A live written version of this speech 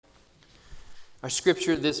Our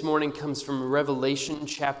scripture this morning comes from Revelation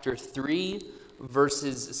chapter 3,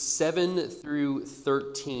 verses 7 through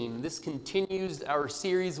 13. This continues our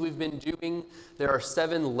series we've been doing. There are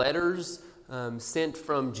 7 letters sent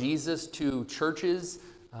from Jesus to churches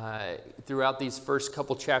throughout these first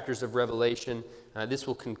couple chapters of Revelation. This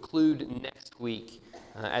will conclude next week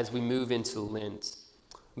as we move into Lent.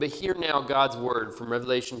 But hear now God's word from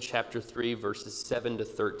Revelation chapter 3, verses 7 to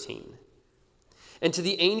 13. And to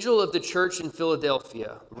the angel of the church in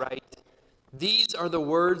Philadelphia write, "These are the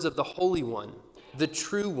words of the Holy One, the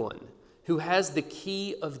true one, who has the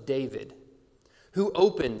key of David, who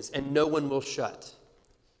opens and no one will shut,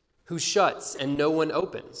 who shuts and no one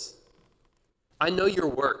opens. I know your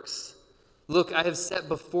works. Look, I have set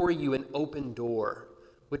before you an open door,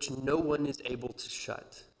 which no one is able to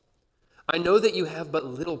shut. I know that you have but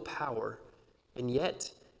little power, and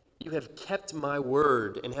yet you have kept my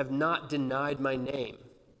word and have not denied my name.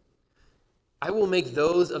 I will make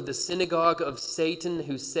those of the synagogue of Satan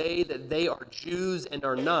who say that they are Jews and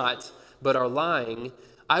are not, but are lying.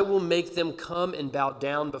 I will make them come and bow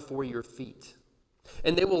down before your feet,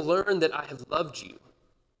 and they will learn that I have loved you.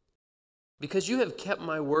 Because you have kept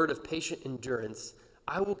my word of patient endurance,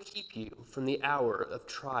 I will keep you from the hour of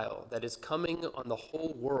trial that is coming on the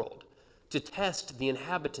whole world to test the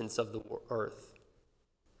inhabitants of the earth.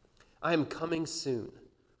 I am coming soon.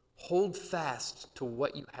 Hold fast to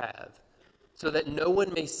what you have, so that no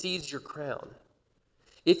one may seize your crown.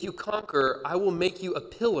 If you conquer, I will make you a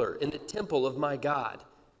pillar in the temple of my God.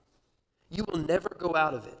 You will never go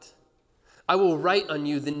out of it. I will write on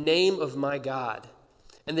you the name of my God,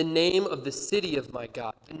 and the name of the city of my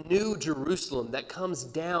God, the new Jerusalem that comes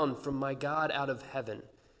down from my God out of heaven,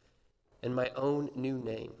 and my own new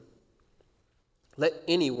name. Let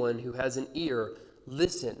anyone who has an ear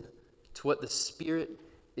listen to what the Spirit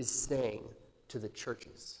is saying to the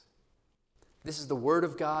churches." This is the word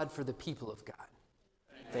of God for the people of God.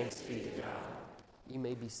 Thanks be to God. You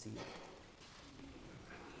may be seated.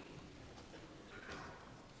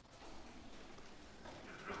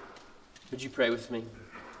 Would you pray with me?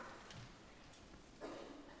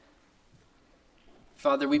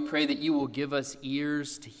 Father, we pray that you will give us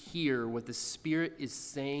ears to hear what the Spirit is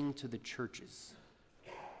saying to the churches.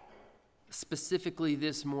 Specifically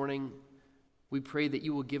this morning, we pray that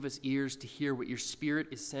you will give us ears to hear what your Spirit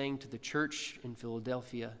is saying to the church in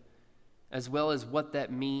Philadelphia, as well as what that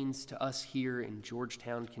means to us here in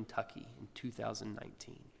Georgetown, Kentucky in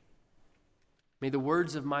 2019. May the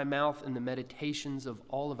words of my mouth and the meditations of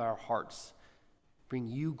all of our hearts bring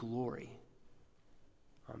you glory.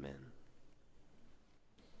 Amen.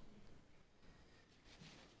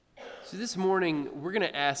 So this morning, we're going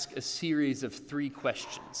to ask a series of 3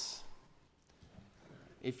 questions.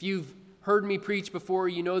 If you've heard me preach before,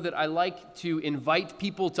 you know that I like to invite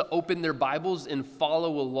people to open their Bibles and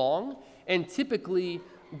follow along, and typically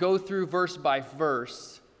go through verse by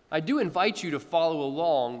verse. I do invite you to follow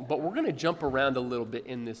along, but we're going to jump around a little bit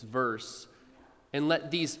in this verse and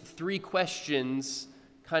let these 3 questions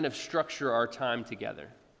kind of structure our time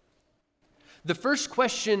together. The first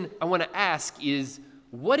question I want to ask is,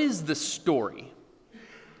 what is the story?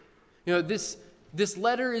 You know, this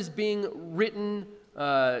letter is being written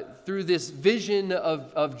through this vision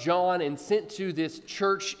of John and sent to this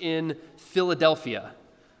church in Philadelphia.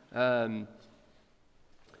 But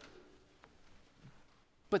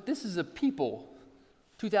this is a people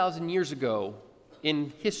 2,000 years ago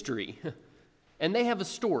in history, and they have a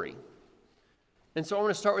story. And so I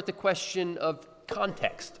want to start with the question of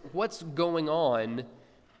context. What's going on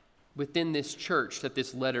within this church that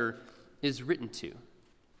this letter is written to?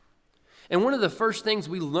 And one of the first things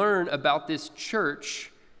we learn about this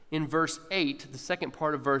church in verse 8, the second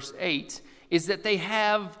part of verse 8, is that they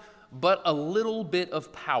have but a little bit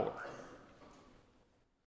of power.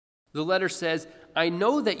 The letter says, "I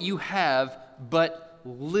know that you have but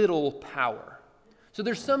little power." So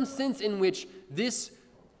there's some sense in which this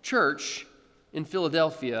church in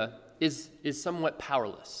Philadelphia is somewhat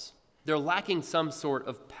powerless. They're lacking some sort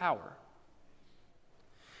of power.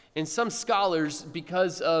 And some scholars,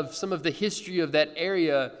 because of some of the history of that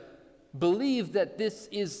area, believe that this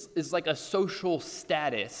is like a social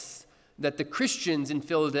status that the Christians in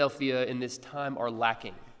Philadelphia in this time are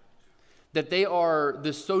lacking. That they are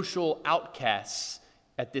the social outcasts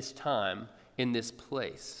at this time in this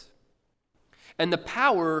place. And the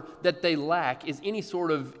power that they lack is any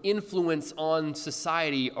sort of influence on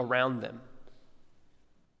society around them.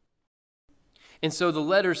 And so the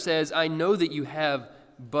letter says, "I know that you have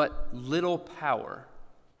but little power,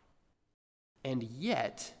 and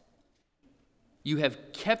yet you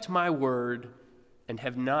have kept my word and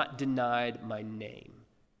have not denied my name."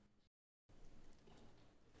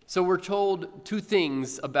 So we're told two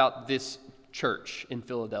things about this church in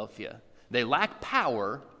Philadelphia. They lack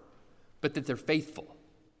power, but that they're faithful.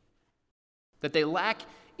 That they lack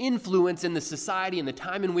influence in the society and the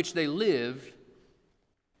time in which they live,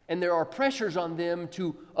 and there are pressures on them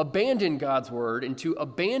to abandon God's word and to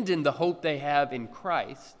abandon the hope they have in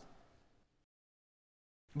Christ.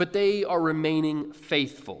 But they are remaining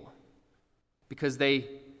faithful because they,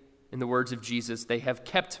 in the words of Jesus, they have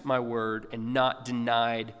kept my word and not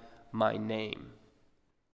denied my name.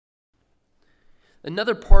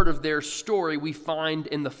 Another part of their story we find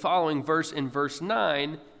in the following verse, in verse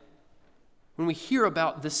 9, when we hear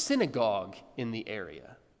about the synagogue in the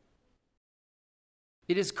area.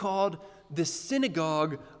 It is called the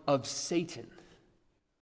synagogue of Satan.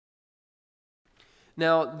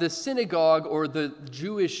 Now, the synagogue, or the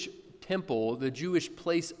Jewish temple, the Jewish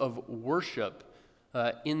place of worship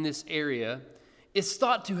in this area, is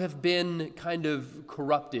thought to have been kind of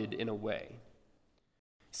corrupted in a way.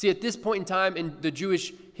 See, at this point in time in the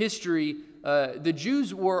Jewish history, the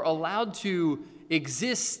Jews were allowed to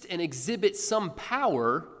exist and exhibit some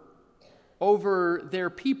power over their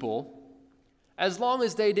people as long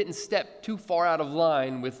as they didn't step too far out of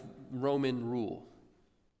line with Roman rule.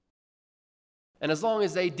 And as long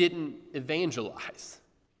as they didn't evangelize.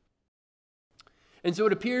 And so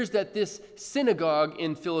it appears that this synagogue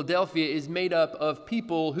in Philadelphia is made up of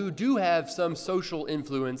people who do have some social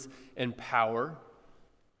influence and power,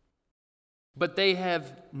 but they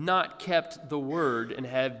have not kept the word and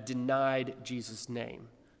have denied Jesus' name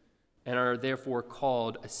and are therefore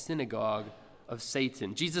called a synagogue of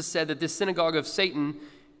Satan. Jesus said that this synagogue of Satan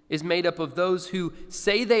is made up of those who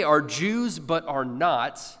say they are Jews but are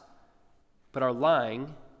not, but are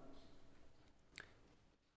lying.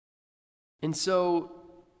 And so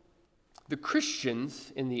the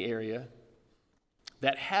Christians in the area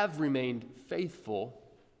that have remained faithful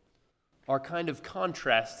are kind of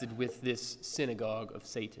contrasted with this synagogue of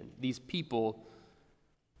Satan, these people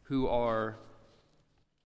who are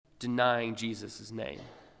denying Jesus' name.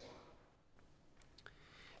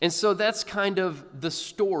 And so that's kind of the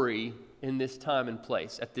story in this time and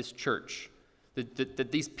place at this church,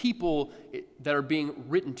 that these people that are being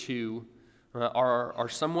written to are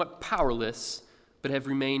somewhat powerless, but have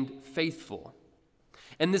remained faithful.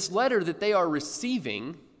 And this letter that they are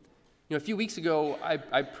receiving, a few weeks ago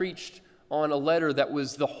I preached on a letter that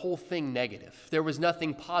was the whole thing negative. There was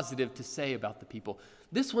nothing positive to say about the people.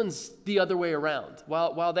 This one's the other way around.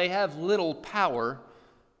 While they have little power,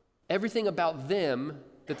 everything about them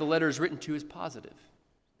that the letter is written to is positive.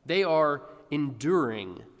 They are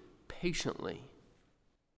enduring patiently.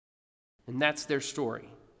 And that's their story.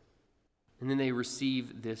 And then they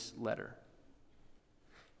receive this letter.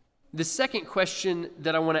 The second question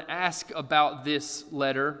that I want to ask about this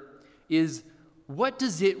letter is, what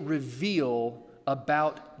does it reveal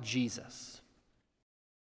about Jesus?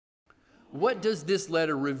 What does this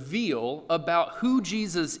letter reveal about who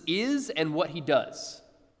Jesus is and what he does?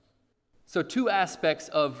 So two aspects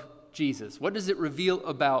of Jesus. What does it reveal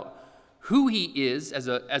about who he is as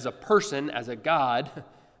a person, as a God,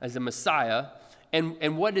 as a Messiah,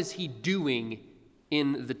 and what is he doing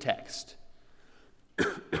in the text? And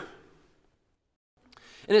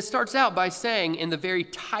it starts out by saying in the very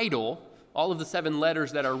title, all of the 7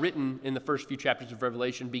 letters that are written in the first few chapters of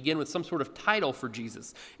Revelation begin with some sort of title for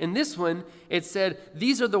Jesus. In this one, it said,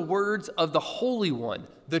 "These are the words of the Holy One,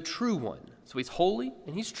 the true one." So he's holy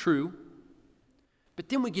and he's true. But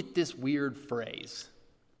then we get this weird phrase,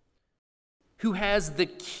 "who has the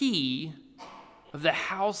key of the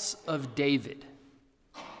house of David."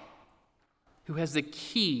 Who has the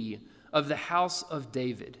key of the house of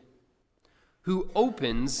David. Who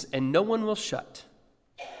opens and no one will shut.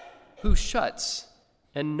 Who shuts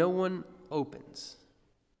and no one opens.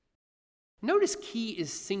 Notice key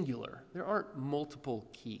is singular. There aren't multiple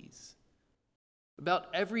keys. About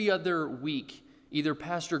every other week, either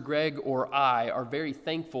Pastor Greg or I are very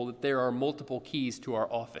thankful that there are multiple keys to our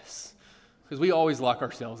office, because we always lock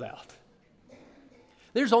ourselves out.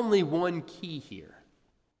 There's only one key here.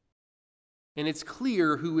 And it's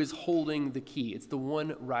clear who is holding the key. It's the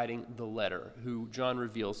one writing the letter, who John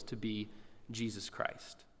reveals to be Jesus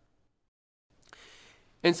Christ.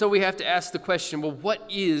 And so we have to ask the question, well, what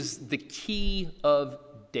is the key of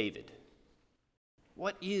David?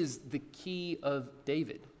 What is the key of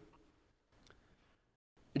David?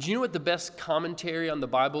 Do you know what the best commentary on the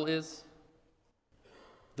Bible is?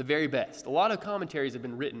 The very best. A lot of commentaries have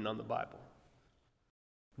been written on the Bible.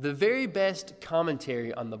 The very best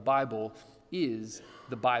commentary on the Bible is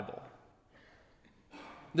the Bible.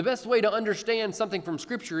 The best way to understand something from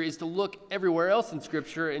Scripture is to look everywhere else in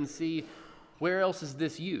Scripture and see where else is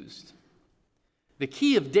this used? The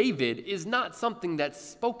key of David is not something that's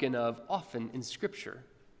spoken of often in Scripture.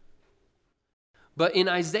 But in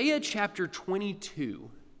Isaiah chapter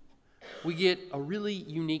 22, we get a really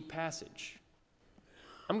unique passage.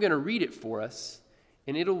 I'm going to read it for us,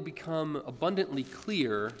 and it'll become abundantly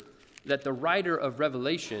clear that the writer of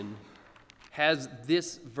Revelation has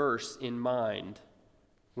this verse in mind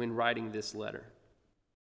when writing this letter.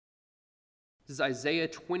 This is Isaiah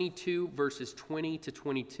 22, verses 20 to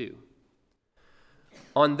 22.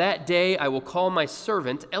 On that day I will call my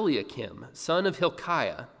servant Eliakim, son of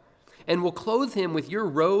Hilkiah, and will clothe him with your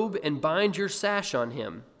robe and bind your sash on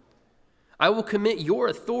him. I will commit your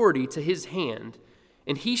authority to his hand,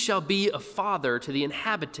 and he shall be a father to the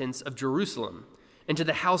inhabitants of Jerusalem and to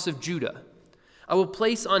the house of Judah. I will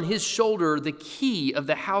place on his shoulder the key of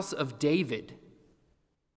the house of David.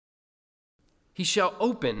 He shall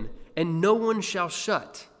open, and no one shall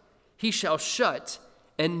shut. He shall shut,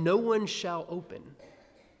 and no one shall open.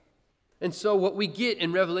 And so what we get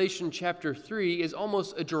in Revelation chapter 3 is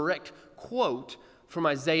almost a direct quote from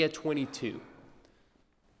Isaiah 22.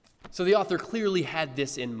 So the author clearly had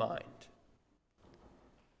this in mind.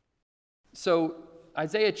 So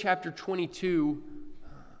Isaiah chapter 22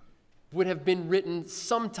 would have been written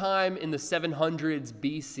sometime in the 700s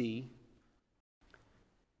BC,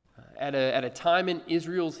 at a time in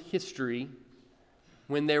Israel's history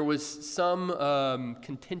when there was some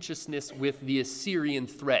contentiousness with the Assyrian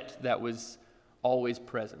threat that was always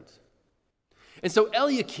present. And so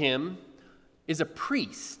Eliakim is a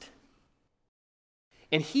priest,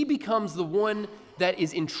 and he becomes the one that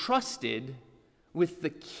is entrusted with the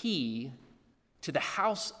key to the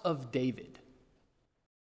house of David,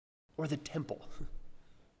 or the temple.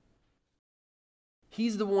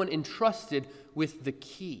 He's the one entrusted with the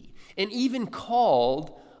key, and even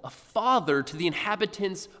called a father to the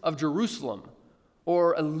inhabitants of Jerusalem,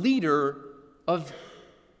 or a leader of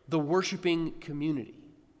the worshiping community.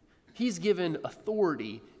 He's given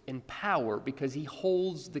authority and power because he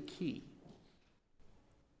holds the key.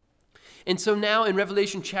 And so now in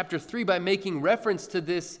Revelation chapter 3, by making reference to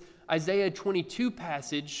this Isaiah 22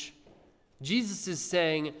 passage, Jesus is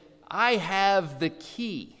saying, I have the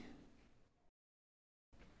key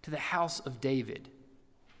to the house of David.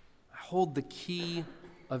 I hold the key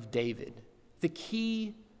of David, the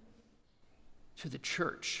key to the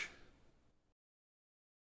church.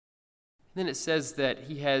 Then it says that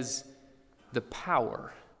he has the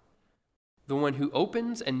power, the one who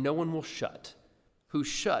opens and no one will shut, who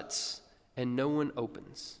shuts and no one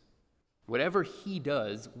opens. Whatever he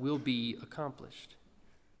does will be accomplished.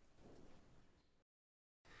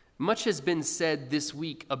 Much has been said this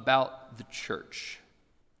week about the church,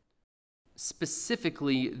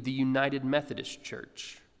 specifically the United Methodist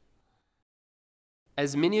Church.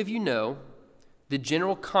 As many of you know, the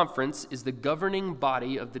General Conference is the governing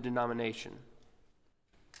body of the denomination.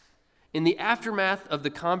 In the aftermath of the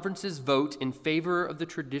conference's vote in favor of the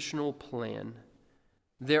traditional plan,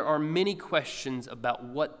 there are many questions about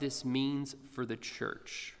what this means for the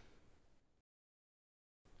church.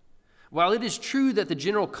 While it is true that the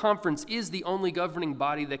General Conference is the only governing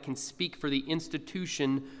body that can speak for the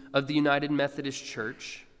institution of the United Methodist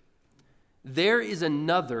Church, there is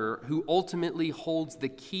another who ultimately holds the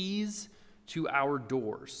keys to our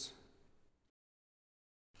doors.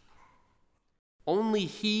 Only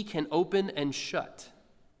he can open and shut.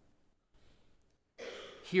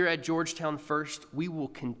 Here at Georgetown First, we will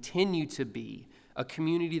continue to be a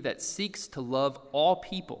community that seeks to love all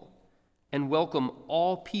people and welcome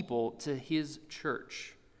all people to his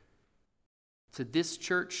church, to this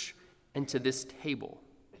church and to this table.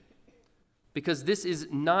 Because this is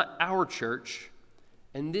not our church,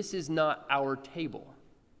 and this is not our table.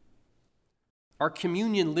 Our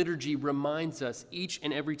communion liturgy reminds us each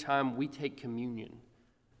and every time we take communion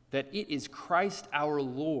that it is Christ our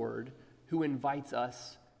Lord who invites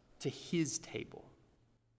us to his table.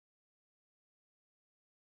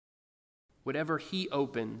 Whatever he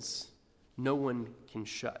opens, no one can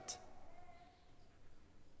shut.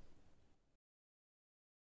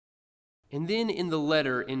 And then in the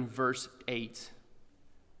letter in verse 8,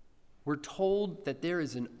 we're told that there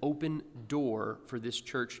is an open door for this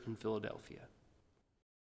church in Philadelphia.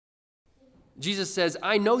 Jesus says,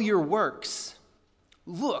 I know your works.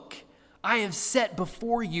 Look, I have set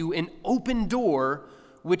before you an open door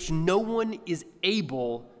which no one is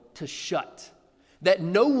able to shut, that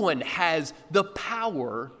no one has the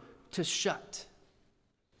power to shut.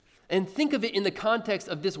 And think of it in the context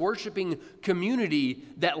of this worshiping community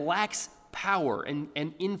that lacks power and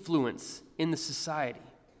influence in the society.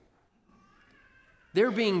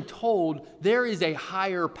 They're being told there is a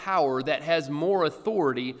higher power that has more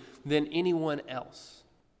authority than anyone else.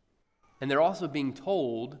 And they're also being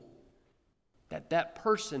told that that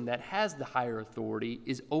person that has the higher authority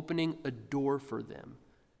is opening a door for them.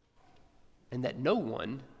 And that no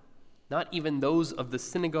one, not even those of the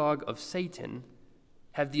synagogue of Satan,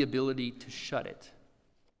 have the ability to shut it.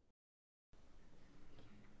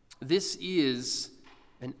 This is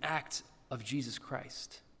an act of Jesus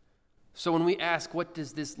Christ. So when we ask, what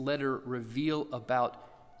does this letter reveal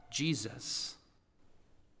about Jesus?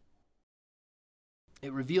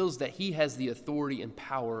 It reveals that he has the authority and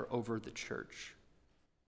power over the church.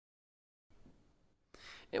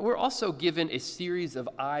 And we're also given a series of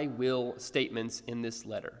I will statements in this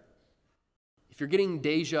letter. If you're getting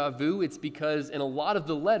deja vu, it's because in a lot of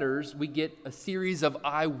the letters, we get a series of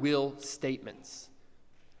I will statements.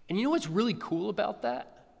 And you know what's really cool about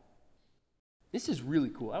that? This is really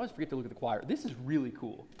cool. I always forget to look at the choir. This is really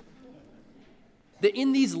cool. That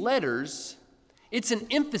in these letters, it's an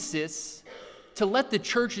emphasis to let the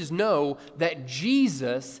churches know that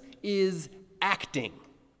Jesus is acting.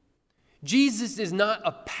 Jesus is not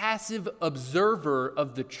a passive observer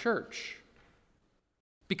of the church,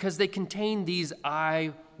 because they contain these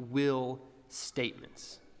I will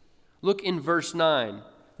statements. Look in verse 9.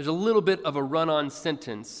 There's a little bit of a run-on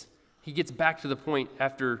sentence. He gets back to the point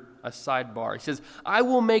after a sidebar. He says, I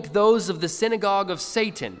will make those of the synagogue of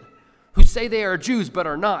Satan, who say they are Jews but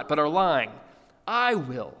are not, but are lying. I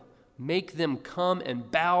will make them come and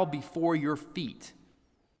bow before your feet,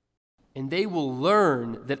 and they will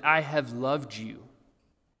learn that I have loved you.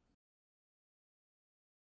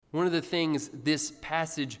 One of the things this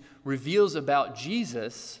passage reveals about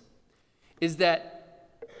Jesus is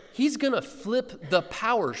that he's going to flip the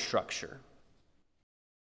power structure.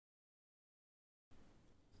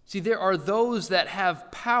 See, there are those that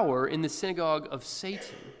have power in the synagogue of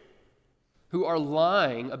Satan who are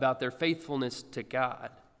lying about their faithfulness to God.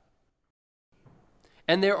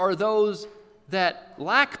 And there are those that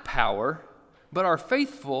lack power but are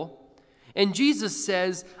faithful. And Jesus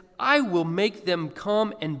says, I will make them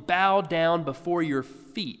come and bow down before your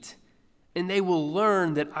feet, and they will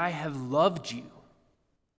learn that I have loved you.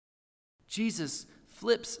 Jesus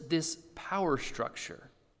flips this power structure.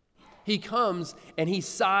 He comes and he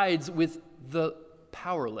sides with the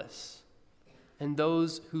powerless and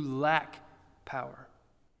those who lack power.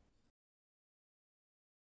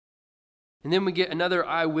 And then we get another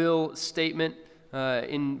I will statement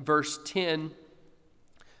in verse 10.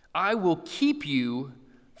 I will keep you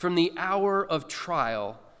from the hour of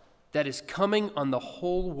trial that is coming on the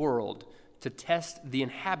whole world to test the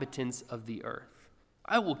inhabitants of the earth.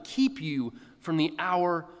 I will keep you from the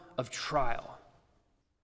hour of trial.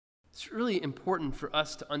 It's really important for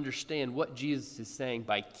us to understand what Jesus is saying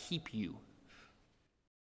by keep you.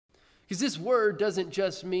 Because this word doesn't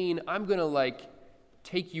just mean I'm going to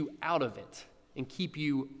take you out of it and keep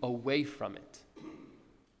you away from it.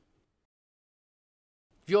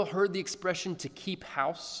 Have you all heard the expression to keep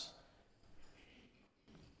house?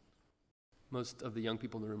 Most of the young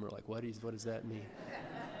people in the room are like, what does that mean?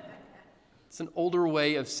 It's an older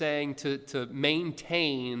way of saying to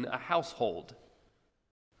maintain a household,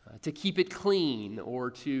 to keep it clean,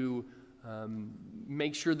 or to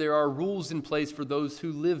make sure there are rules in place for those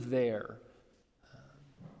who live there.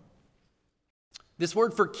 This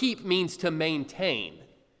word for keep means to maintain.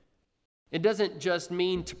 It doesn't just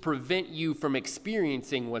mean to prevent you from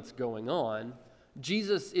experiencing what's going on.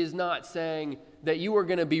 Jesus is not saying that you are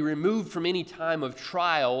going to be removed from any time of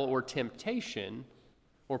trial or temptation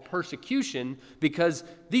or persecution, because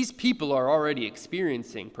these people are already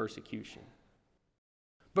experiencing persecution.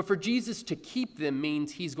 But for Jesus to keep them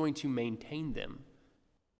means he's going to maintain them.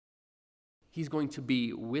 He's going to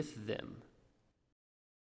be with them.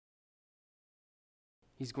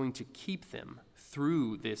 He's going to keep them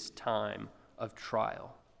through this time of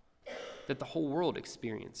trial that the whole world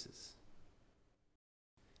experiences.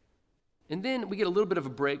 And then we get a little bit of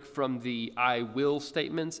a break from the I will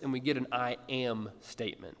statements, and we get an I am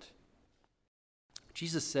statement.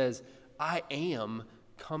 Jesus says, I am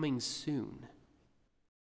coming soon.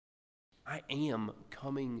 I am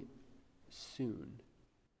coming soon.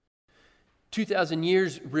 2,000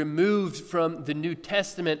 years removed from the New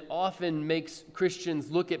Testament often makes Christians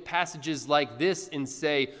look at passages like this and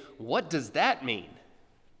say, what does that mean?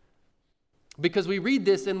 Because we read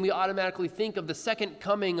this and we automatically think of the second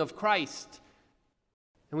coming of Christ.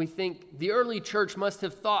 And we think the early church must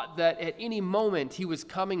have thought that at any moment he was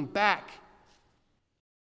coming back.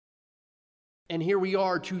 And here we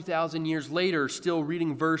are 2,000 years later, still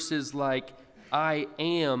reading verses like, I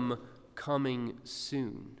am coming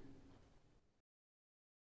soon.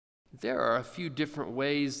 There are a few different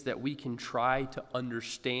ways that we can try to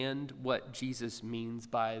understand what Jesus means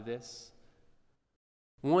by this.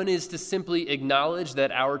 One is to simply acknowledge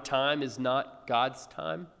that our time is not God's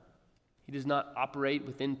time. He does not operate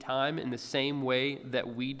within time in the same way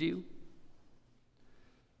that we do.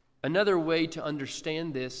 Another way to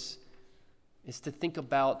understand this is to think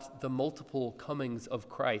about the multiple comings of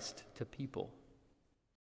Christ to people,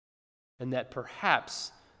 and that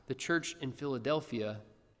perhaps the church in Philadelphia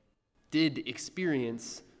did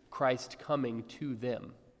experience Christ coming to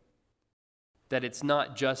them. That it's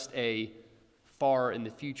not just a far in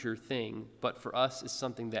the future thing, but for us is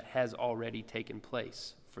something that has already taken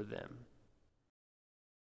place for them.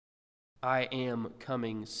 I am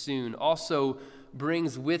coming soon also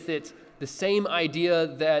brings with it the same idea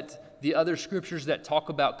that the other scriptures that talk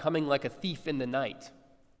about coming like a thief in the night.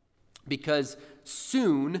 Because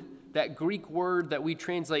soon, that Greek word that we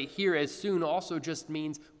translate here as soon also just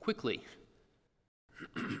means quickly.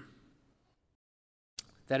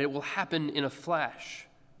 That it will happen in a flash.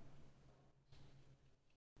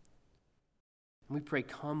 And we pray,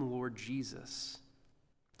 come Lord Jesus,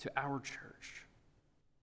 to our church.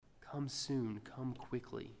 Come soon, come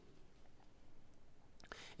quickly.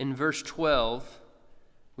 In verse 12,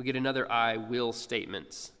 we get another I will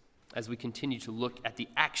statement as we continue to look at the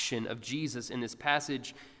action of Jesus in this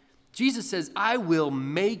passage. Jesus says, I will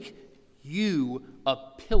make you a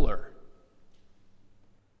pillar.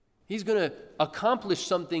 He's going to accomplish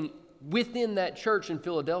something within that church in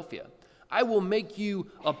Philadelphia. I will make you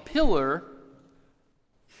a pillar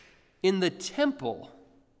in the temple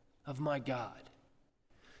of my God.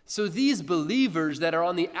 So these believers that are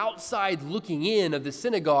on the outside looking in of the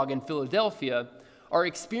synagogue in Philadelphia are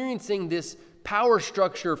experiencing this power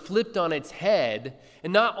structure flipped on its head.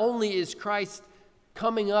 And not only is Christ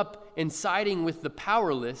coming up and siding with the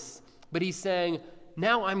powerless, but he's saying,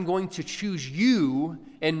 now I'm going to choose you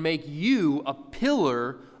and make you a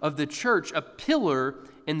pillar of the church, a pillar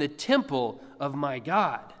in the temple of my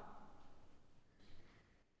God.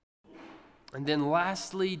 And then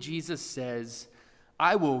lastly, Jesus says,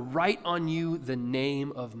 I will write on you the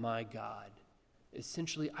name of my God.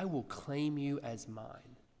 Essentially, I will claim you as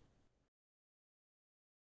mine.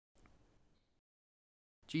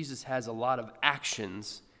 Jesus has a lot of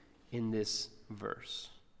actions in this verse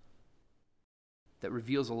that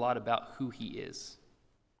reveals a lot about who he is.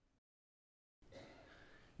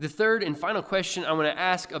 The third and final question I want to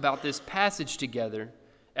ask about this passage together,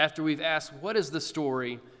 after we've asked what is the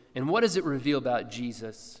story and what does it reveal about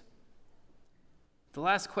Jesus, the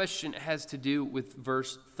last question has to do with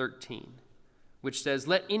verse 13, which says,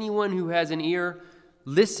 let anyone who has an ear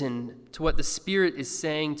listen to what the Spirit is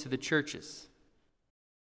saying to the churches.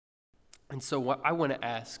 And so what I want to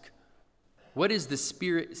ask, what is the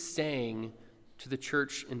Spirit saying to the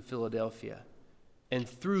church in Philadelphia? And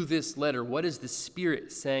through this letter, what is the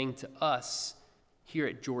Spirit saying to us here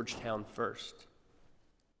at Georgetown First?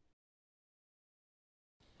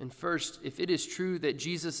 And first, if it is true that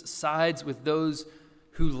Jesus sides with those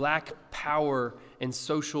who lack power and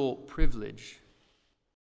social privilege,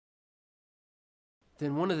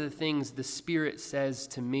 then one of the things the Spirit says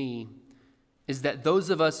to me is that those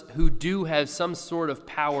of us who do have some sort of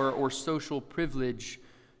power or social privilege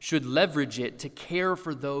should leverage it to care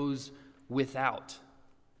for those without.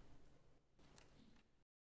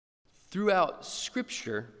 Throughout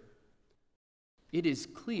Scripture, it is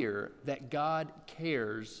clear that God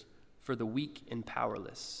cares for the weak and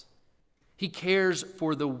powerless. He cares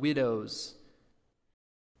for the widows.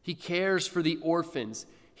 He cares for the orphans.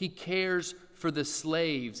 He cares for the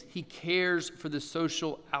slaves. He cares for the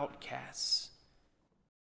social outcasts.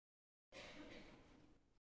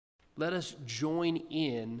 Let us join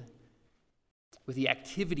in with the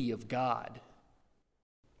activity of God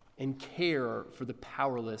and care for the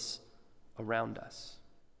powerless around us.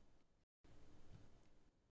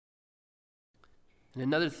 And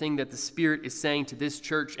another thing that the Spirit is saying to this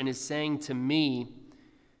church and is saying to me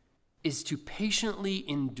is to patiently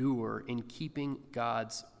endure in keeping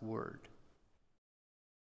God's word.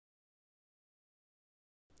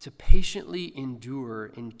 To patiently endure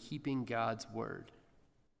in keeping God's word.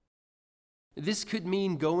 This could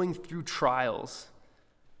mean going through trials,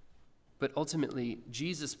 but ultimately,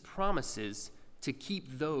 Jesus promises to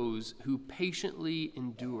keep those who patiently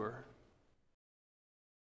endure.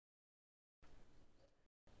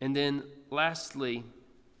 And then lastly,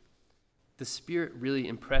 the Spirit really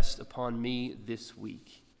impressed upon me this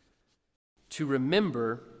week to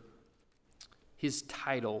remember his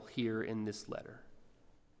title here in this letter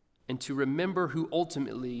and to remember who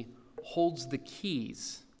ultimately holds the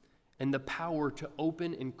keys and the power to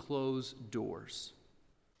open and close doors.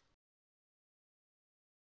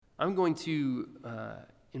 I'm going to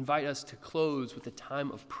invite us to close with a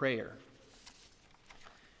time of prayer.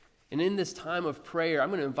 And in this time of prayer, I'm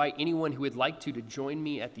going to invite anyone who would like to join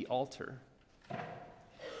me at the altar.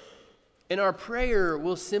 And our prayer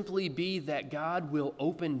will simply be that God will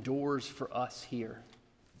open doors for us here.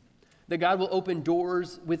 That God will open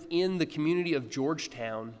doors within the community of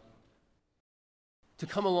Georgetown to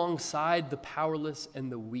come alongside the powerless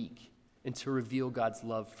and the weak and to reveal God's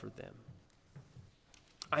love for them.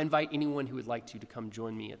 I invite anyone who would like to come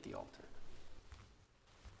join me at the altar.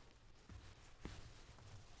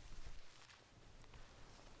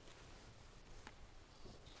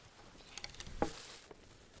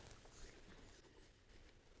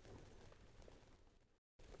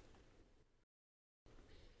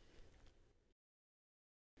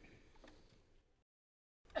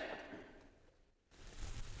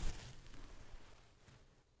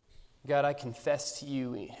 God, I confess to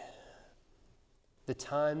you the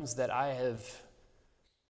times that I have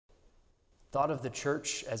thought of the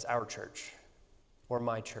church as our church or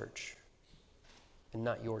my church and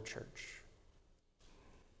not your church.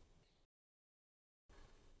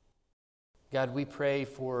 God, we pray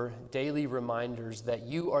for daily reminders that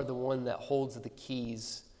you are the one that holds the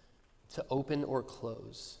keys to open or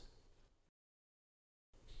close.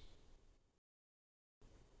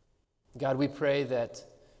 God, we pray that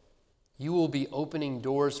you will be opening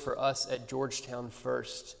doors for us at Georgetown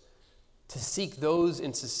first to seek those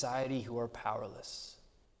in society who are powerless,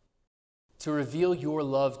 to reveal your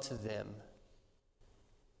love to them.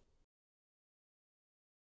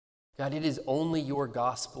 God, it is only your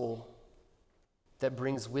gospel that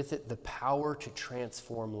brings with it the power to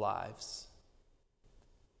transform lives.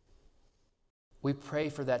 We pray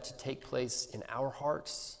for that to take place in our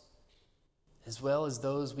hearts as well as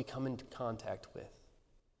those we come into contact with.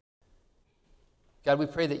 God, we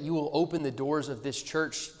pray that you will open the doors of this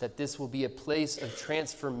church, that this will be a place of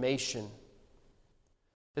transformation,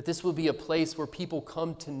 that this will be a place where people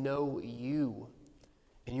come to know you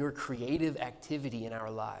and your creative activity in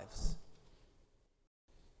our lives.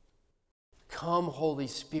 Come, Holy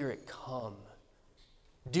Spirit, come.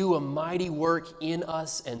 Do a mighty work in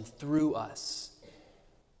us and through us.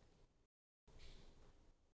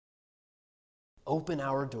 Open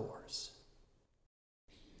our doors.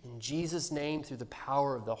 In Jesus' name, through the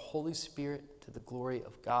power of the Holy Spirit, to the glory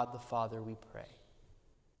of God the Father, we pray.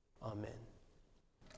 Amen.